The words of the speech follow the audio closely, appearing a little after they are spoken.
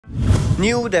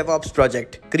New DevOps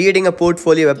project, creating a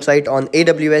portfolio website on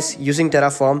AWS using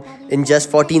Terraform in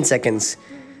just 14 seconds.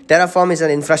 Terraform is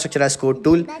an infrastructure as code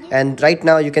tool, and right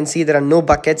now you can see there are no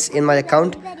buckets in my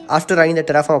account. After running the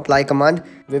Terraform apply command,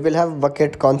 we will have a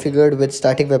bucket configured with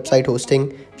static website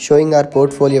hosting, showing our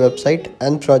portfolio website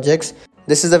and projects.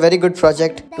 This is a very good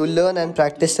project to learn and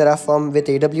practice Terraform with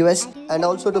AWS and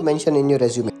also to mention in your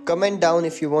resume. Comment down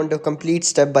if you want a complete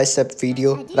step-by-step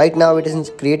video. Right now it is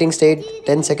in creating state,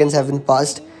 10 seconds have been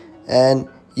passed and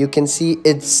you can see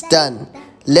it's done.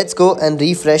 Let's go and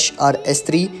refresh our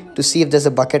S3 to see if there's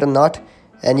a bucket or not,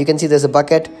 and you can see there's a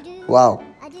bucket. Wow.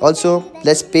 Also,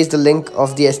 let's paste the link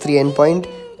of the S3 endpoint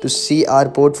to see our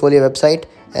portfolio website,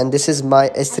 and this is my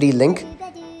S3 link.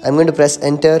 I'm going to press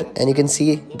enter and you can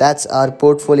see that's our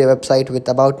portfolio website with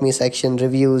about me section,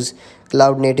 reviews,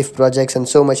 cloud native projects and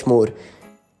so much more.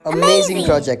 Amazing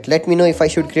project. Let me know if I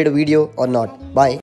should create a video or not. Bye.